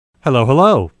Hello,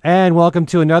 hello, and welcome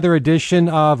to another edition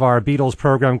of our Beatles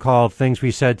program called Things We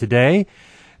Said Today.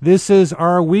 This is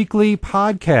our weekly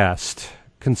podcast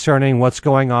concerning what's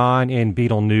going on in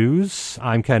Beatle news.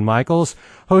 I'm Ken Michaels,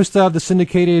 host of the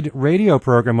syndicated radio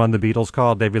program on the Beatles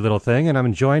called Every Little Thing, and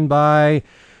I'm joined by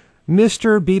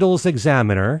Mr. Beatles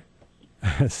Examiner,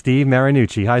 Steve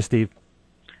Marinucci. Hi, Steve.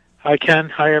 Hi, Ken.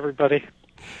 Hi, everybody.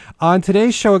 On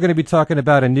today's show, we're going to be talking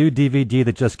about a new DVD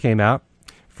that just came out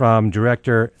from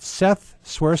director Seth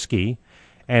Swirsky,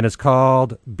 and it's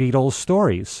called Beatles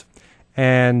Stories.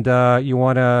 And you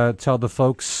want to tell the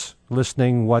folks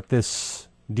listening what this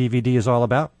DVD is all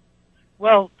about?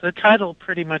 Well, the title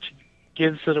pretty much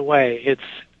gives it away. It's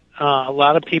a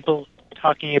lot of people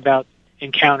talking about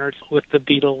encounters with the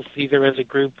Beatles, either as a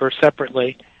group or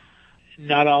separately.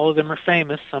 Not all of them are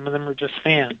famous. Some of them are just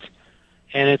fans.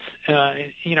 And it's,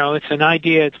 it's an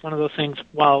idea. It's one of those things,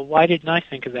 well, why didn't I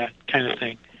think of that kind of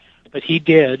thing? But he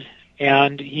did,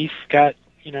 and he's got,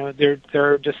 there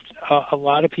are just a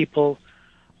lot of people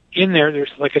in there.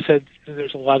 There's, like I said,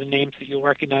 there's a lot of names that you'll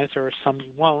recognize, or some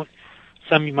you won't,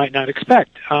 some you might not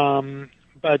expect.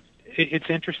 But it's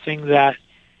interesting that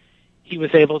he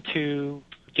was able to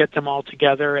get them all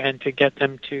together and to get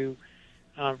them to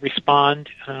respond.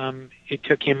 It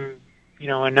took him,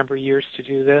 a number of years to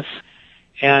do this,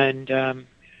 and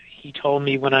he told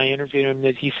me when I interviewed him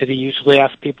that he said he usually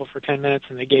asked people for 10 minutes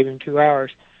and they gave him 2 hours.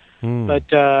 But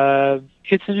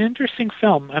it's an interesting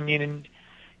film. I mean,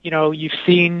 you've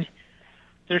seen,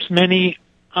 there's many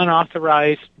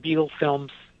unauthorized Beatle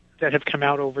films that have come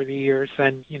out over the years,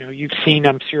 and, you've seen,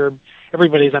 I'm sure,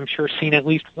 everybody's, I'm sure, seen at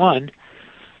least one.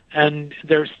 And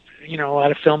there's, a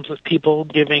lot of films with people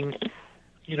giving,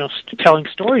 telling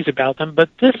stories about them, but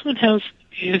this one has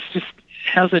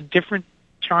a different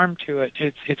charm to it.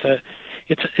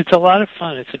 It's a lot of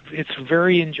fun. It's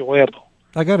very enjoyable.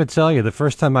 I got to tell you, the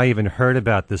first time I even heard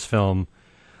about this film,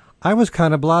 I was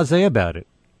kind of blasé about it.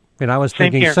 And I was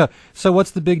thinking, so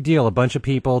what's the big deal? A bunch of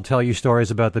people tell you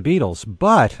stories about the Beatles.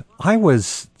 But I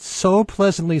was so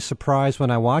pleasantly surprised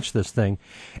when I watched this thing.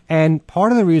 And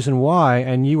part of the reason why,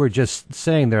 and you were just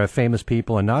saying there are famous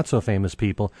people and not so famous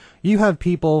people, you have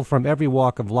people from every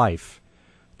walk of life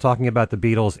talking about the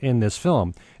Beatles in this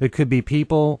film. It could be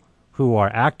people who are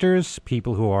actors,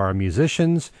 people who are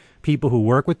musicians, people who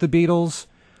work with the Beatles,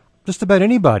 just about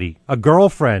anybody. A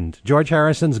girlfriend, George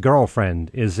Harrison's girlfriend,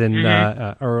 is in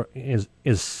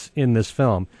is in this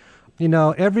film.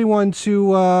 Everyone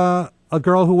to a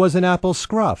girl who was in Apple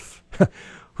Scruff,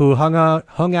 who hung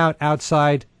out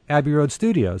outside Abbey Road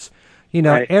Studios.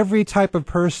 Right. Every type of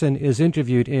person is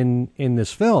interviewed in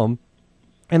this film.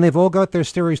 And they've all got their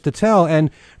stories to tell. And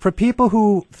for people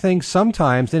who think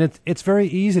sometimes, and it's very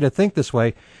easy to think this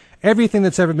way, everything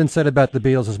that's ever been said about the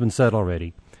Beatles has been said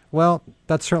already. Well,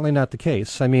 that's certainly not the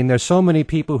case. I mean, there's so many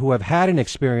people who have had an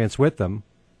experience with them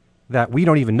that we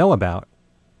don't even know about.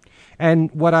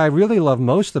 And what I really love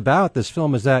most about this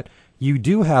film is that you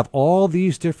do have all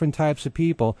these different types of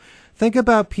people. Think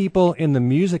about people in the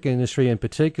music industry in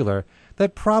particular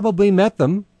that probably met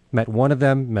one of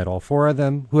them, met all four of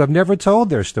them, who have never told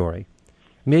their story.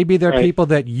 Maybe they're people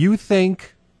that you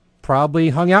think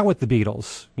probably hung out with the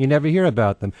Beatles. You never hear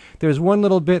about them. There's one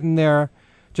little bit in there,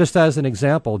 just as an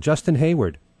example, Justin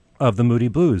Hayward of the Moody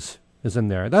Blues is in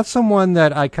there. That's someone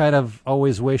that I kind of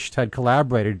always wished had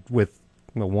collaborated with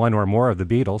one or more of the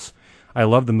Beatles. I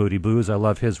love the Moody Blues. I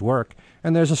love his work.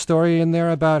 And there's a story in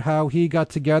there about how he got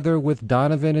together with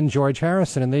Donovan and George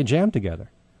Harrison, and they jammed together.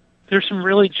 There's some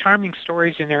really charming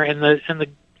stories in there, and the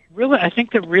really, I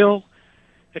think the real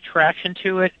attraction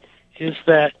to it is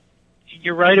that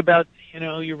you're right about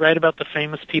the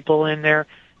famous people in there,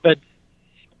 but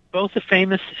both the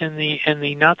famous and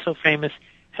the not so famous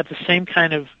have the same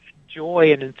kind of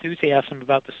joy and enthusiasm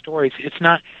about the stories. It's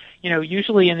not,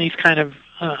 usually in these kind of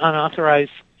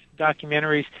unauthorized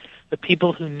documentaries, the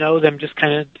people who know them just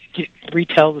kind of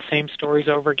retell the same stories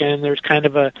over again. There's kind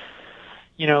of a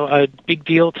big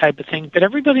deal type of thing. But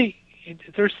everybody,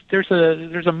 there's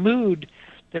a mood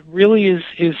that really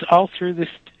is all through this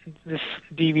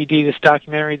DVD, this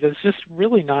documentary, that's just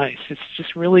really nice. It's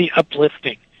just really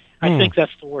uplifting. I think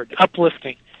that's the word,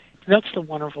 uplifting. That's the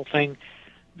wonderful thing.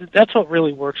 That's what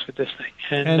really works with this thing.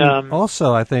 And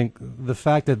also, I think the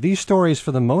fact that these stories,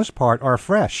 for the most part, are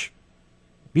fresh.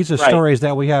 These are stories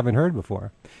that we haven't heard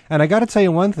before. And I got to tell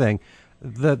you one thing.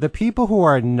 The people who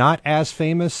are not as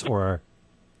famous or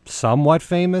somewhat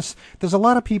famous, there's a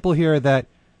lot of people here that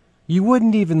you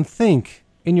wouldn't even think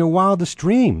in your wildest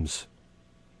dreams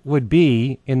would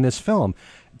be in this film.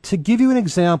 To give you an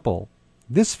example,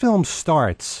 this film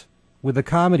starts with a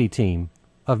comedy team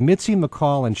of Mitzi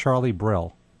McCall and Charlie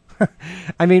Brill.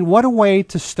 I mean, what a way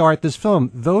to start this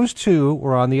film. Those two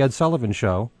were on the Ed Sullivan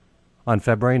Show on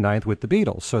February 9th with the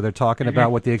Beatles, so they're talking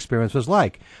about what the experience was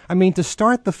like. I mean, to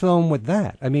start the film with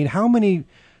that, I mean, how many,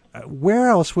 where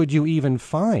else would you even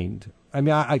find? I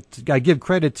mean, I give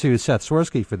credit to Seth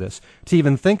Swirsky for this, to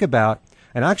even think about,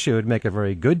 and actually it would make a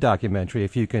very good documentary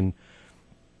if you can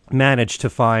manage to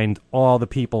find all the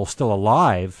people still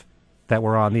alive that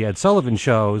were on the Ed Sullivan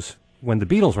shows when the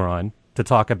Beatles were on to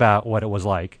talk about what it was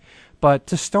like. But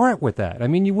to start with that, I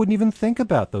mean, you wouldn't even think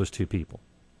about those two people.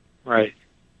 Right.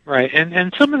 Right,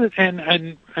 and some of the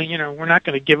and you know, we're not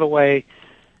going to give away.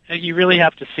 You really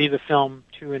have to see the film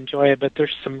to enjoy it. But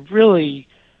there's some really,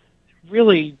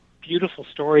 really beautiful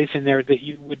stories in there that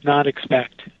you would not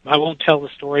expect. I won't tell the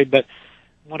story, but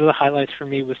one of the highlights for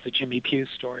me was the Jimmy Pugh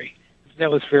story.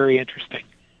 That was very interesting,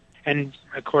 and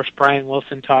of course Brian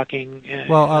Wilson talking.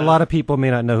 Well, a lot of people may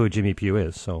not know who Jimmy Pugh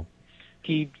is, so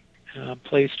he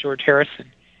plays George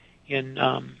Harrison in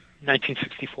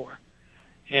 1964,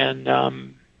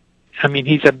 and. I mean,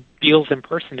 he's a Beatles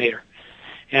impersonator,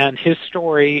 and his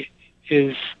story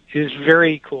is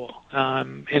very cool.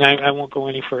 And I won't go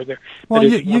any further. Well,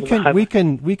 we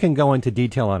can go into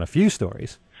detail on a few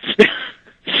stories.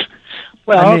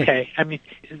 Well, okay. I mean,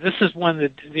 this is one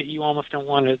that you almost don't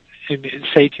want to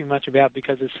say too much about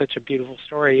because it's such a beautiful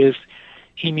story. Is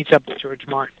he meets up with George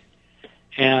Martin,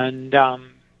 and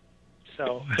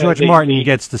so George Martin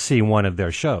gets to see one of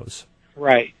their shows,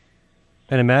 right?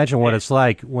 And imagine what it's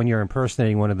like when you're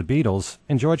impersonating one of the Beatles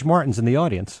and George Martin's in the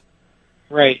audience.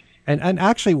 Right. And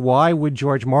actually, why would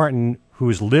George Martin,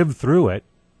 who's lived through it,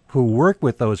 who worked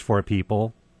with those four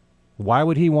people, why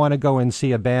would he want to go and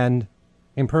see a band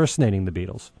impersonating the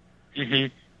Beatles?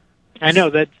 Mm-hmm. I know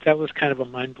that was kind of a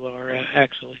mind blower,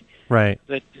 actually. Right.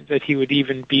 That he would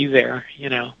even be there, you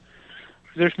know.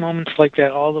 There's moments like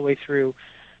that all the way through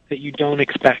that you don't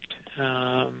expect.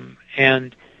 And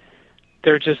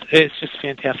it's just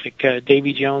fantastic.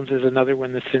 Davy Jones is another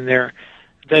one that's in there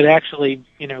that actually,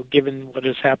 you know, given what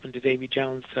has happened to Davy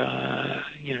Jones,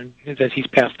 you know, that he's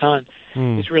passed on,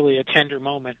 is really a tender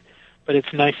moment. But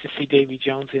it's nice to see Davy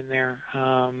Jones in there.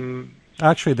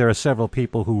 Actually, there are several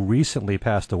people who recently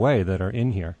passed away that are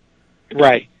in here.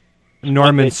 Right.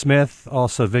 Norman Smith,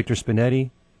 also Victor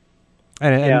Spinetti.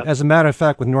 And as a matter of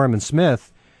fact, with Norman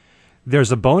Smith,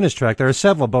 there's a bonus track. There are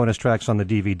several bonus tracks on the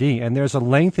DVD, and there's a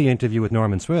lengthy interview with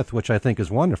Norman Smith, which I think is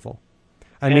wonderful.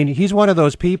 I mean, he's one of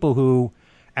those people who,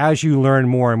 as you learn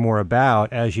more and more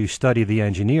about, as you study the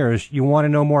engineers, you want to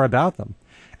know more about them.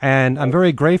 And I'm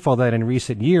very grateful that in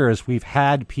recent years we've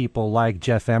had people like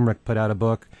Jeff Emmerich put out a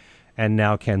book, and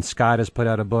now Ken Scott has put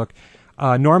out a book.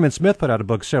 Norman Smith put out a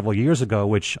book several years ago,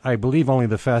 which I believe only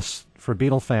the Fest for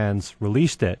Beatle fans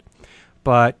released it.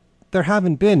 But there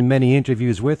haven't been many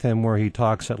interviews with him where he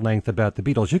talks at length about the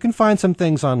Beatles. You can find some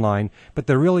things online, but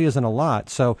there really isn't a lot.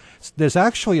 So there's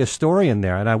actually a story in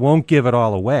there, and I won't give it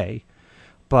all away.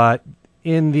 But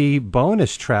in the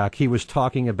bonus track, he was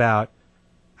talking about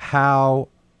how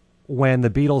when the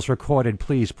Beatles recorded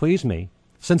Please Please Me,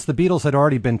 since the Beatles had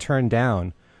already been turned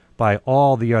down by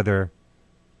all the other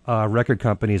record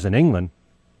companies in England,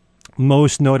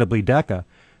 most notably Decca,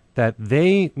 that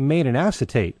they made an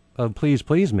acetate of Please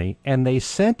Please Me, and they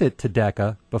sent it to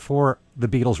Decca before the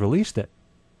Beatles released it,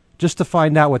 just to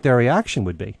find out what their reaction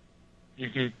would be.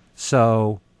 Mm-hmm.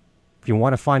 So if you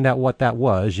want to find out what that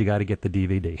was, you got to get the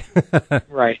DVD.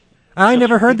 Right. I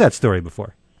never heard that story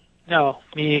before. No,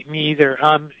 me either.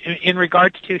 In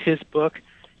regards to his book,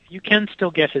 you can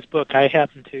still get his book. I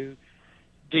happen to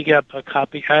dig up a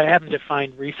copy. I happened to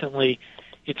find recently.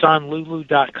 It's on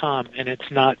Lulu.com, and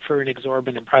it's not for an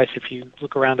exorbitant price. If you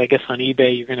look around, I guess on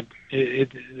eBay,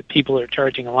 the people are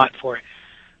charging a lot for it.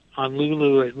 On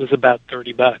Lulu, it was about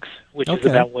 $30, which is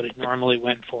about what it normally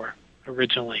went for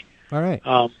originally. All right.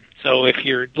 So if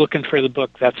you're looking for the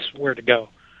book, that's where to go.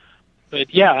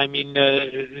 But yeah, I mean,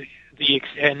 and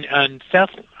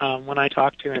Seth, when I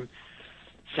talked to him,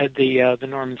 said the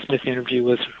Norman Smith interview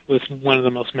was one of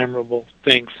the most memorable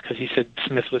things because he said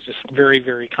Smith was just very,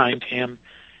 very kind to him,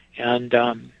 and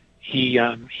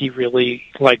he really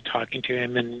liked talking to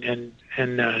him, and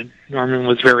Norman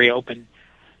was very open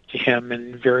to him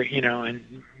and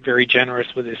very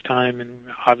generous with his time, and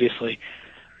obviously,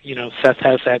 you know, Seth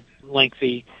has that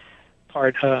lengthy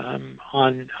part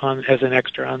on as an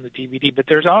extra on the DVD, but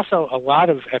there's also a lot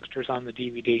of extras on the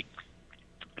DVD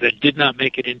that did not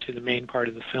make it into the main part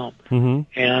of the film.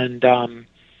 Mm-hmm. And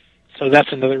so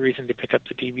that's another reason to pick up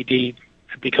the DVD,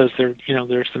 because there's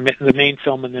the main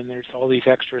film, and then there's all these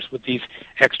extras with these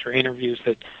extra interviews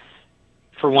that,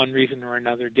 for one reason or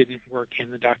another, didn't work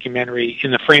in the documentary,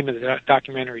 in the frame of the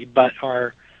documentary, but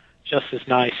are just as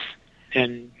nice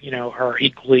and are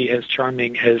equally as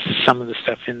charming as some of the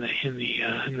stuff in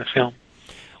the film.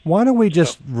 Why don't we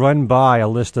just run by a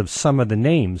list of some of the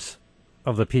names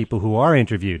of the people who are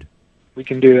interviewed? We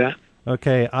can do that.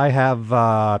 Okay, I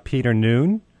have Peter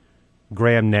Noon,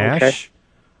 Graham Nash,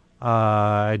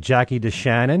 Jackie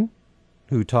DeShannon,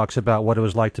 who talks about what it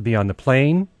was like to be on the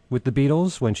plane with the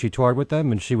Beatles when she toured with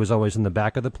them, and she was always in the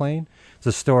back of the plane. It's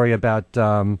a story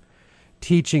about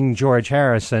teaching George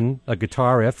Harrison a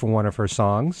guitar riff for one of her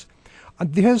songs.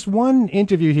 There's one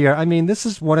interview here. I mean, this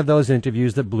is one of those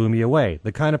interviews that blew me away.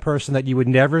 The kind of person that you would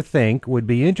never think would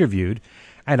be interviewed.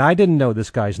 And I didn't know this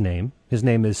guy's name. His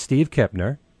name is Steve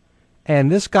Kipner.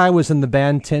 And this guy was in the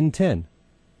band Tin Tin.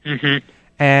 Mm-hmm.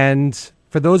 And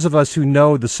for those of us who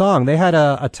know the song, they had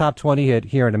a top 20 hit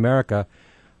here in America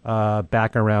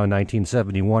back around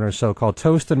 1971 or so called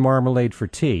Toast and Marmalade for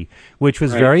Tea, which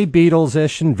was very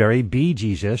Beatles-ish and very Bee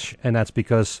Gees-ish, and that's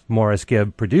because Morris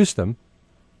Gibb produced them.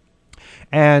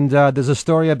 And there's a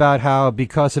story about how,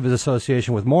 because of his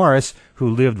association with Morris, who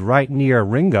lived right near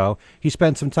Ringo, he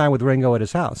spent some time with Ringo at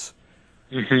his house.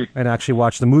 Mm-hmm. And actually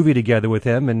watched the movie together with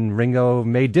him, and Ringo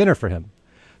made dinner for him.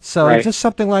 So just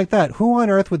something like that. Who on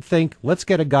earth would think, let's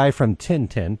get a guy from Tin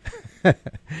Tin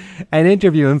and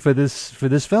interview him for this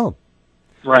film?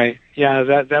 Right. Yeah,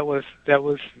 that was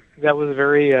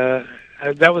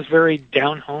very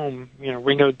down home.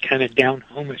 Ringo kind of down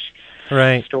home-ish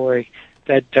story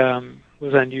that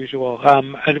was unusual.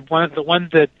 And one of the ones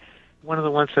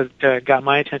that got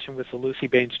my attention was the Lucy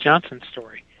Baines Johnson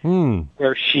story,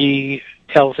 where she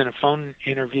tells in a phone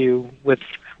interview with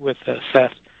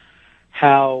Seth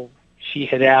how she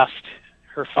had asked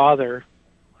her father,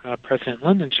 President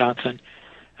Lyndon Johnson,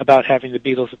 about having the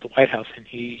Beatles at the White House, and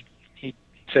he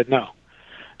said no.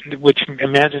 Which,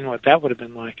 imagine what that would have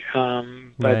been like.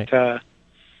 But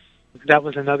that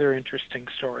was another interesting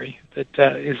story that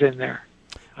is in there.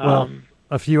 Well,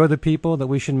 a few other people that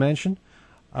we should mention.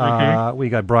 We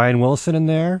got Brian Wilson in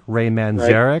there, Ray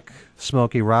Manzarek,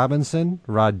 Smokey Robinson,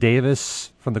 Rod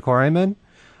Davis from the Quarrymen.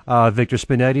 Victor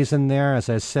Spinetti's in there, as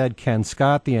I said, Ken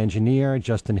Scott, the engineer,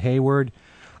 Justin Hayward,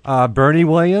 Bernie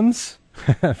Williams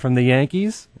from the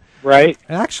Yankees. Right.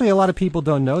 Actually, a lot of people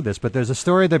don't know this, but there's a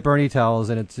story that Bernie tells,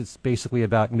 and it's basically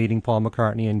about meeting Paul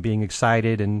McCartney and being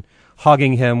excited and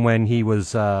hugging him when he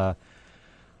was a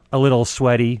little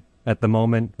sweaty at the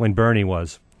moment when Bernie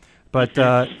was. But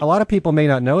a lot of people may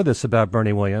not know this about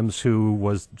Bernie Williams, who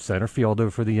was center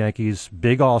fielder for the Yankees,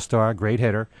 big all-star, great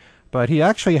hitter. But he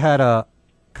actually had a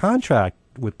contract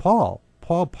with Paul.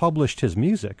 Paul published his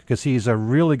music because he's a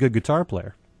really good guitar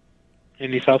player.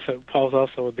 And Paul's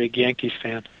also a big Yankees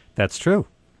fan. That's true.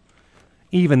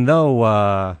 Even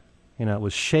though it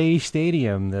was Shea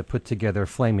Stadium that put together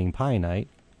Flaming Pie Night,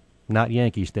 not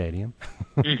Yankee Stadium.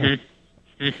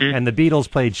 And the Beatles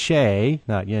played Shea,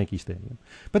 not Yankee Stadium.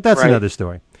 But that's another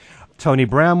story. Tony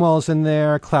Bramwell's in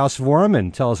there. Klaus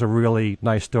Vormann tells a really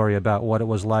nice story about what it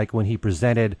was like when he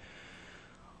presented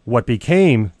what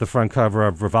became the front cover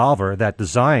of Revolver, that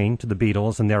design, to the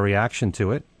Beatles and their reaction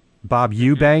to it. Bob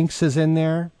Eubanks is in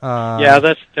there.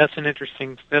 That's an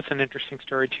interesting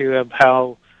story too, of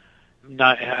how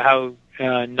nice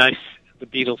the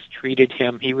Beatles treated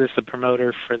him. He was the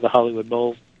promoter for the Hollywood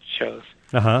Bowl shows.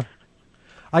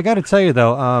 I got to tell you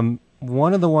though,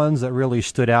 one of the ones that really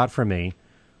stood out for me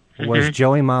was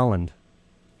Joey Molland,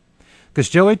 because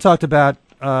Joey talked about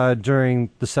during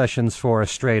the sessions for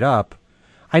Straight Up.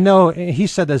 I know he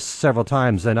said this several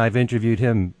times, and I've interviewed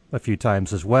him a few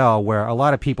times as well, where a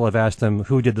lot of people have asked him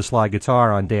who did the slide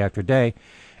guitar on Day After Day,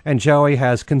 and Joey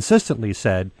has consistently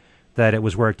said that it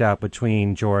was worked out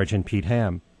between George and Pete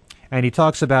Ham. And he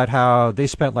talks about how they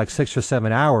spent like 6 or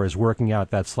 7 hours working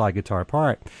out that slide guitar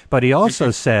part. But he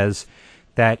also says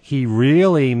that he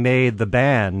really made the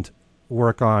band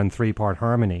work on 3-part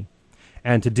harmony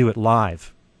and to do it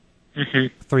live.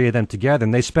 3 of them together,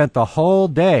 and they spent the whole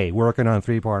day working on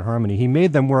 3-part harmony. He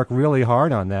made them work really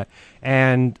hard on that,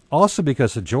 and also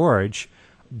because of George,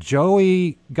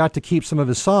 Joey got to keep some of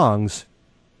his songs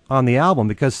on the album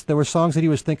because there were songs that he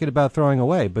was thinking about throwing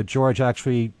away, but George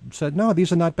actually said, no,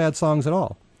 these are not bad songs at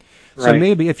all. So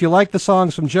maybe if you like the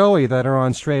songs from Joey that are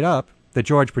on Straight Up that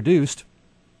George produced,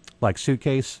 like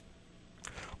Suitcase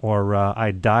or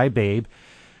I'd Die Babe,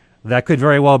 that could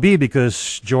very well be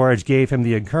because George gave him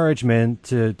the encouragement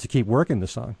to keep working the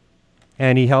song.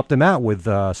 And he helped him out with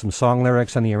some song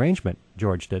lyrics and the arrangement,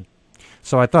 George did.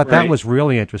 So I thought that was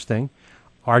really interesting.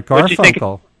 Art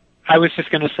Garfunkel. I was just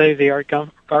going to say the Art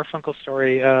Garfunkel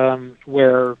story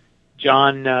where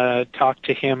John talked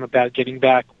to him about getting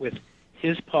back with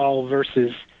his Paul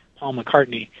versus Paul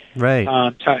McCartney. Right.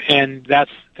 And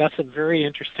that's a very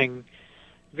interesting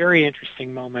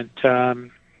moment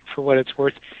for what it's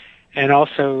worth. And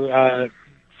also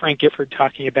Frank Gifford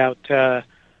talking about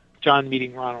John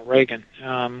meeting Ronald Reagan,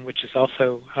 which is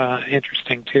also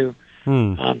interesting too,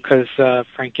 because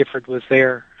Frank Gifford was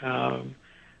there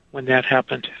when that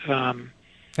happened. And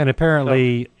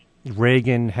apparently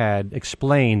Reagan had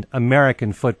explained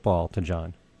American football to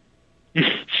John.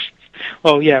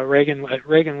 Well, yeah, Reagan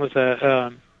was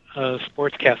a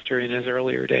sportscaster in his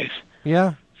earlier days.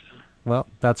 Yeah. Well,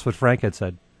 that's what Frank had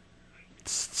said.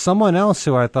 Someone else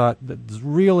who I thought was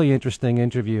really interesting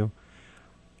interview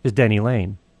is Denny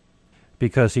Lane,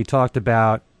 because he talked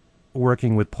about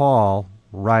working with Paul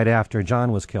right after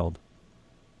John was killed,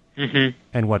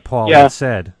 and what Paul had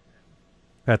said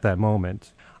at that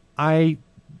moment. I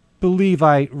believe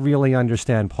I really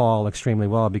understand Paul extremely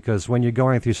well, because when you're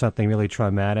going through something really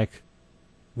traumatic,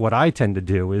 what I tend to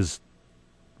do is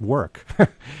work,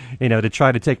 to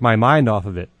try to take my mind off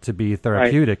of it, to be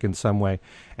therapeutic in some way.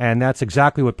 And that's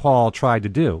exactly what Paul tried to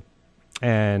do.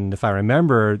 And if I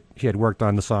remember, he had worked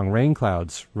on the song Rain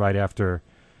Clouds right after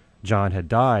John had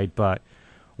died. But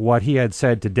what he had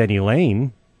said to Denny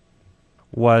Lane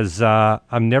was,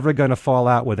 I'm never going to fall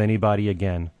out with anybody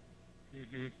again.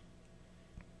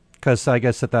 Because I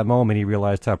guess at that moment he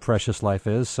realized how precious life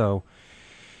is. So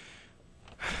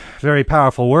very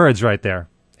powerful words right there.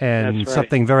 And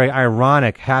something very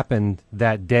ironic happened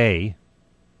that day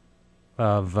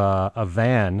of a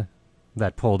van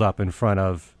that pulled up in front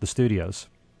of the studios.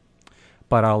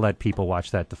 But I'll let people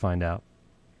watch that to find out.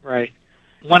 Right.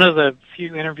 One of the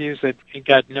few interviews that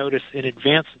got noticed in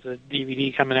advance of the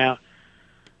DVD coming out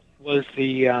was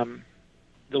the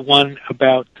one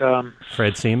about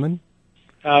Fred Seaman?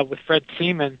 With Fred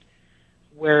Seaman,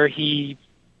 where he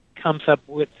comes up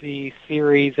with the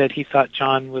theory that he thought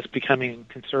John was becoming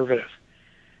conservative,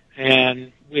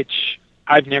 and which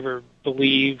I've never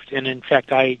believed. And in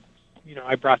fact, I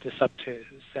brought this up to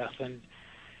Seth, and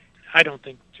I don't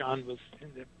think John was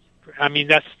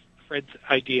that's Fred's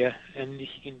idea, and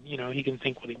he can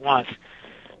think what he wants,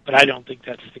 but I don't think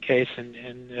that's the case. And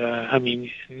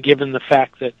given the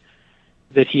fact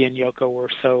that he and Yoko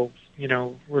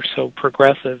were so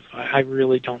progressive, I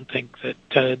really don't think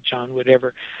that John would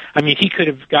ever. He could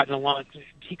have gotten along.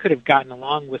 He could have gotten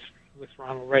along with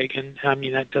Ronald Reagan.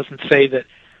 That doesn't say that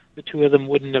the two of them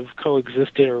wouldn't have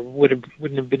coexisted or wouldn't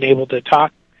have been able to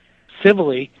talk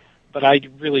civilly. But I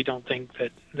really don't think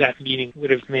that meeting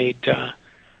would have made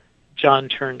John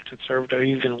turn conservative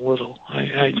even a little.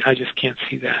 I just can't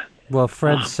see that. Well,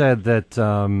 Fred said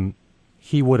that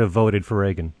he would have voted for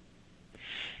Reagan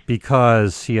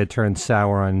because he had turned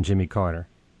sour on Jimmy Carter,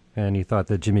 and he thought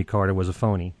that Jimmy Carter was a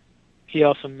phony. He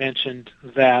also mentioned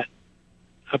that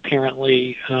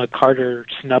apparently Carter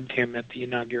snubbed him at the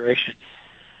inauguration.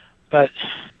 But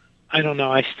I don't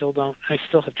know. I still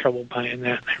have trouble buying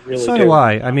that. I really do. So do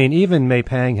I. Even May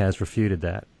Pang has refuted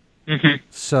that.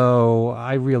 So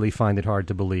I really find it hard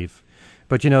to believe.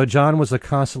 But, John was a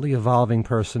constantly evolving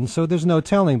person, so there's no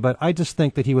telling. But I just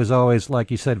think that he was always,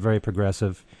 like you said, very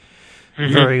progressive.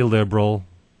 Very liberal,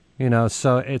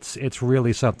 so it's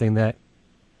really something that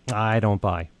I don't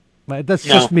buy. That's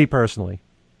just me personally.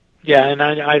 Yeah, and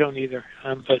I don't either.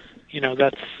 But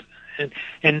that's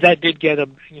and that did get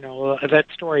that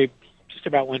story just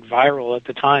about went viral at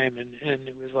the time, and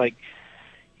it was like,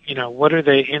 what are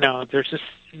they? There's just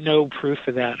no proof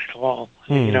of that at all.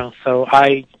 So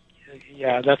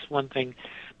that's one thing,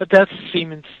 but that's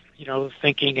Siemens,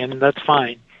 thinking, and that's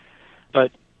fine.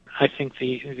 But I think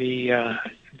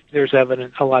there's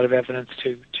a lot of evidence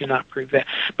to not prove that.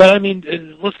 But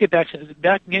let's get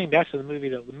getting back to the movie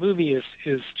though. The movie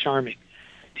is charming,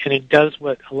 and it does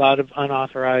what a lot of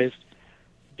unauthorized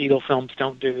Beatle films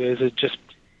don't do. Is it just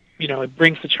it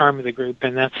brings the charm of the group,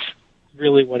 and that's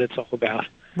really what it's all about.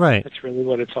 Right. That's really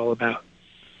what it's all about.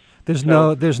 There's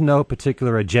no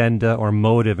particular agenda or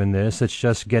motive in this. It's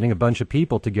just getting a bunch of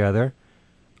people together,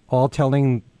 all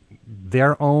telling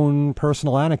their own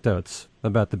personal anecdotes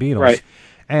about the Beatles. Right.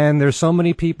 And there's so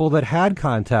many people that had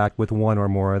contact with one or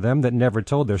more of them that never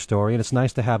told their story, and it's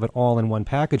nice to have it all in one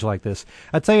package like this.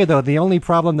 I tell you, though, the only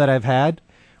problem that I've had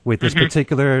with this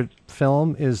particular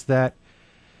film is that,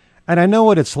 and I know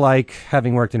what it's like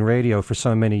having worked in radio for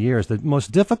so many years, the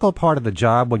most difficult part of the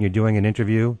job when you're doing an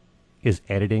interview is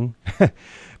editing.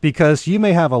 Because you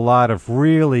may have a lot of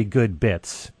really good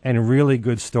bits and really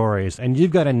good stories, and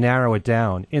you've got to narrow it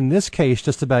down. In this case,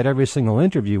 just about every single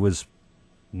interview was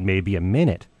maybe a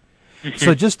minute.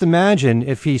 So just imagine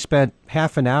if he spent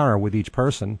half an hour with each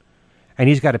person, and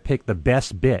he's got to pick the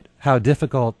best bit, how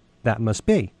difficult that must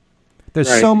be. There's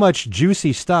Right. so much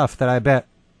juicy stuff that I bet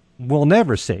we'll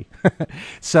never see.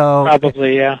 So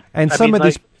Probably, yeah. and I some mean,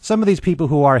 of these people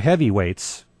who are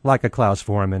heavyweights, like a Klaus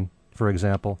Foreman, for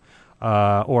example,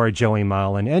 or a Joey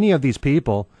Mullen, any of these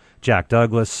people, Jack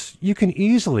Douglas, I can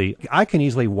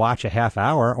easily watch a half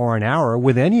hour or an hour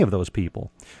with any of those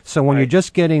people. So when Right. you're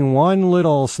just getting one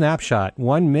little snapshot,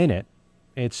 1 minute,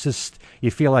 it's just, you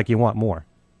feel like you want more.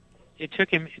 It took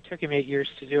him 8 years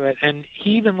to do it, and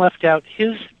he even left out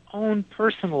his own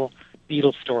personal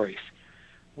Beatles stories.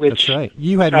 Which, That's right.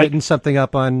 You had written something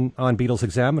up on Beatles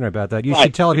Examiner about that. You Right,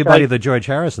 should tell everybody the George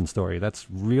Harrison story. That's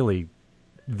really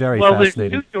very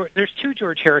fascinating. There's two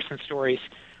George Harrison stories.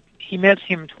 He met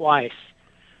him twice.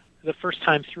 The first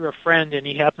time through a friend, and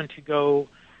he happened to go.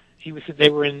 He was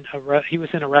in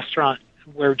a restaurant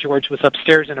where George was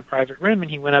upstairs in a private room, and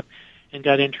he went up and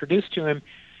got introduced to him.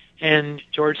 And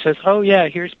George says, "Oh yeah,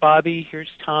 here's Bobby, here's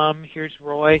Tom, here's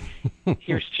Roy,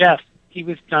 here's Jeff." He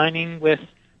was dining with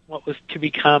what was to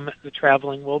become the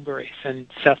Traveling Wilburys, and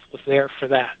Seth was there for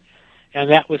that.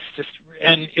 And that was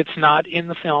and it's not in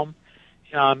the film.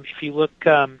 If you look,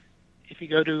 if you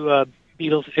go to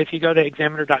if you go to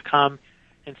Examiner.com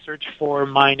and search for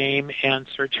my name and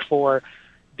search for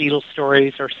Beatles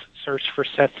Stories or search for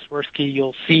Seth Swirsky,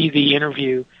 you'll see the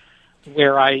interview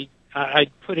where I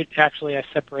put it. Actually, I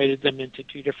separated them into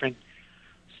two different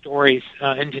stories,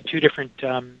 into two different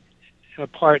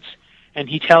parts. And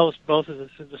he tells both of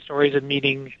the stories of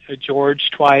meeting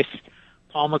George twice,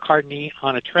 Paul McCartney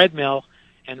on a treadmill,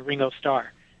 and Ringo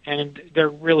Starr. And they're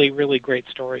really, really great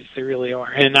stories. They really are.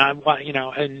 And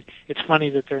and it's funny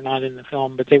that they're not in the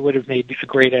film, but they would have made a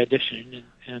great addition.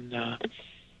 And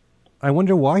I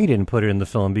wonder why he didn't put it in the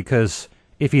film, because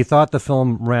if he thought the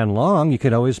film ran long, you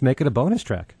could always make it a bonus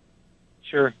track.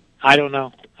 Sure. I don't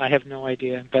know. I have no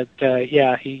idea. But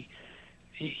yeah, he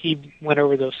went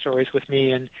over those stories with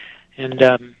me, and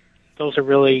those are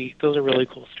really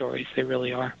cool stories. They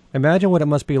really are. Imagine what it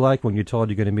must be like when you're told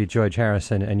you're going to meet George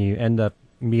Harrison and you end up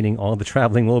meeting all the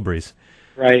Traveling Wilburys.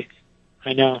 Right.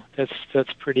 I know.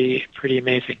 That's pretty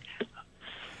amazing.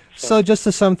 So just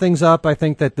to sum things up, I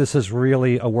think that this is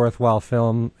really a worthwhile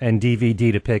film and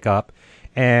DVD to pick up.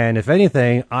 And if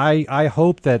anything, I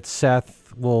hope that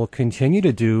Seth will continue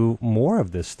to do more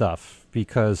of this stuff,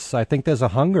 because I think there's a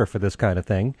hunger for this kind of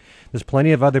thing. There's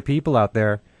plenty of other people out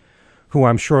there who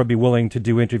I'm sure would be willing to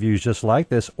do interviews just like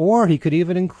this, or he could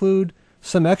even include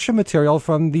some extra material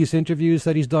from these interviews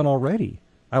that he's done already.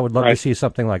 I would love to see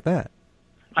something like that.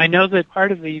 I know that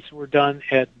part of these were done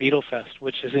at Beatlefest,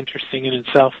 which is interesting in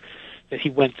itself that he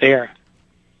went there.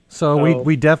 So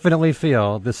we definitely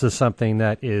feel this is something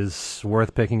that is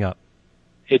worth picking up.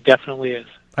 It definitely is.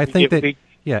 I think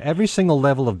every single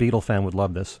level of Beatle fan would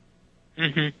love this.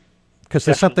 Mm-hmm. Because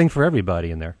there's something for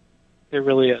everybody in there. There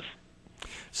really is.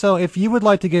 So if you would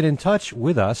like to get in touch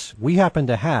with us, we happen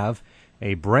to have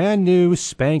a brand new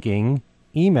spanking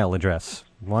email address.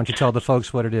 Why don't you tell the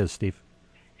folks what it is, Steve?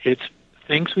 It's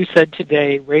Things We Said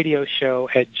Today Radio Show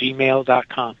at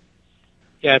gmail.com.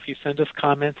 Yeah, if you send us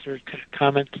comments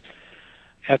comments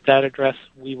at that address,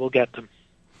 we will get them.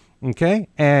 Okay,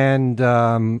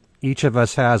 and each of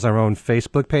us has our own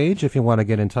Facebook page if you want to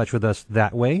get in touch with us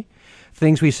that way.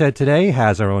 Things We Said Today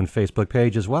has our own Facebook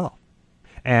page as well.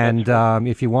 And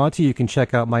if you want to, you can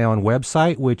check out my own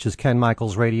website, which is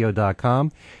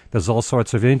kenmichaelsradio.com. There's all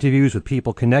sorts of interviews with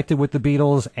people connected with the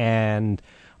Beatles and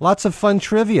lots of fun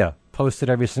trivia posted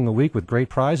every single week with great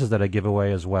prizes that I give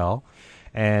away as well.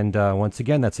 And once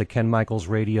again, that's at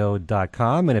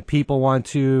kenmichaelsradio.com. And if people want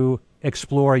to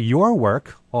explore your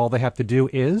work, all they have to do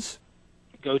is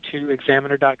go to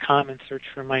examiner.com and search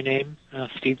for my name,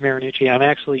 Steve Marinucci.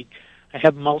 I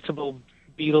have multiple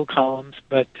Beatle columns,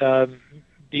 but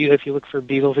if you look for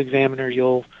Beatles Examiner,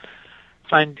 you'll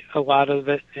find a lot of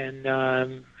it.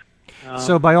 And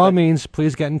so by all means,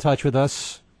 please get in touch with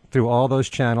us through all those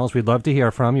channels. We'd love to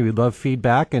hear from you. We'd love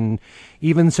feedback and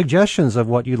even suggestions of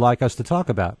what you'd like us to talk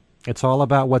about. It's all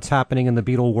about what's happening in the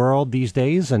Beatle world these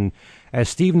days. And as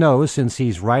Steve knows, since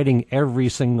he's writing every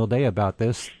single day about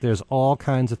this, there's all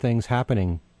kinds of things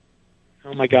happening.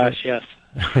 Oh, my gosh, yes.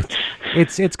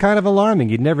 It's kind of alarming.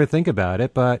 You'd never think about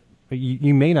it, but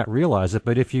you may not realize it.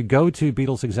 But if you go to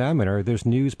Beatles Examiner, there's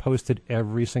news posted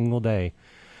every single day.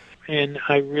 And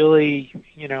I really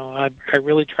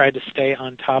try to stay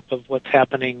on top of what's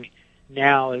happening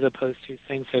now as opposed to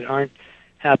things that aren't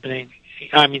happening.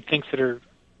 I mean, things that are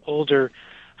older.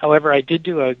 However, I did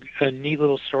do a neat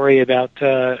little story about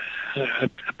a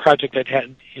project I'd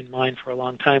had in mind for a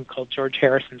long time called George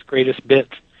Harrison's Greatest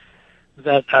Bits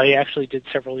that I actually did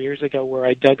several years ago, where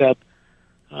I dug up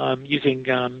using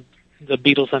the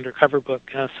Beatles Undercover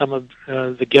book, some of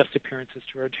the guest appearances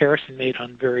George Harrison made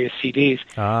on various CDs.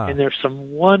 And there's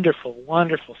some wonderful,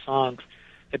 wonderful songs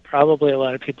that probably a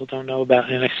lot of people don't know about.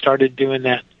 And I started doing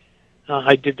that.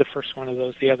 I did the first one of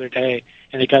those the other day,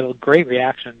 and it got a great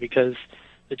reaction because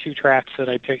the two tracks that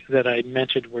I picked, that I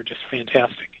mentioned, were just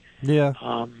fantastic. Yeah.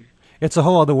 It's a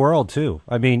whole other world, too.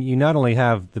 I mean, you not only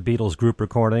have the Beatles group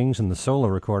recordings and the solo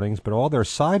recordings, but all their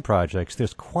side projects.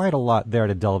 There's quite a lot there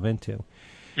to delve into.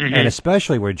 And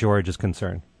especially where George is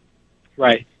concerned.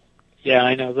 Right. Yeah,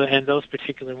 I know. And those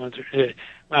particular ones are,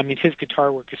 I mean, his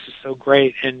guitar work is just so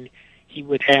great, and he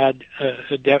would add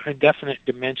a definite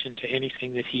dimension to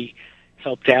anything that he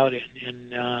helped out in.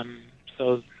 And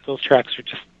so those tracks are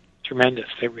just tremendous.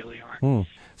 They really are.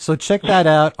 So check that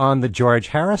out on the George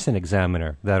Harrison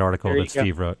Examiner, that article that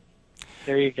Steve wrote.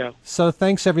 There you go. So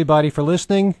thanks, everybody, for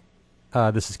listening.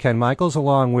 This is Ken Michaels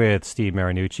along with Steve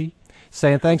Marinucci,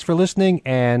 saying thanks for listening,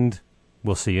 and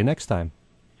we'll see you next time.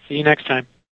 See you next time.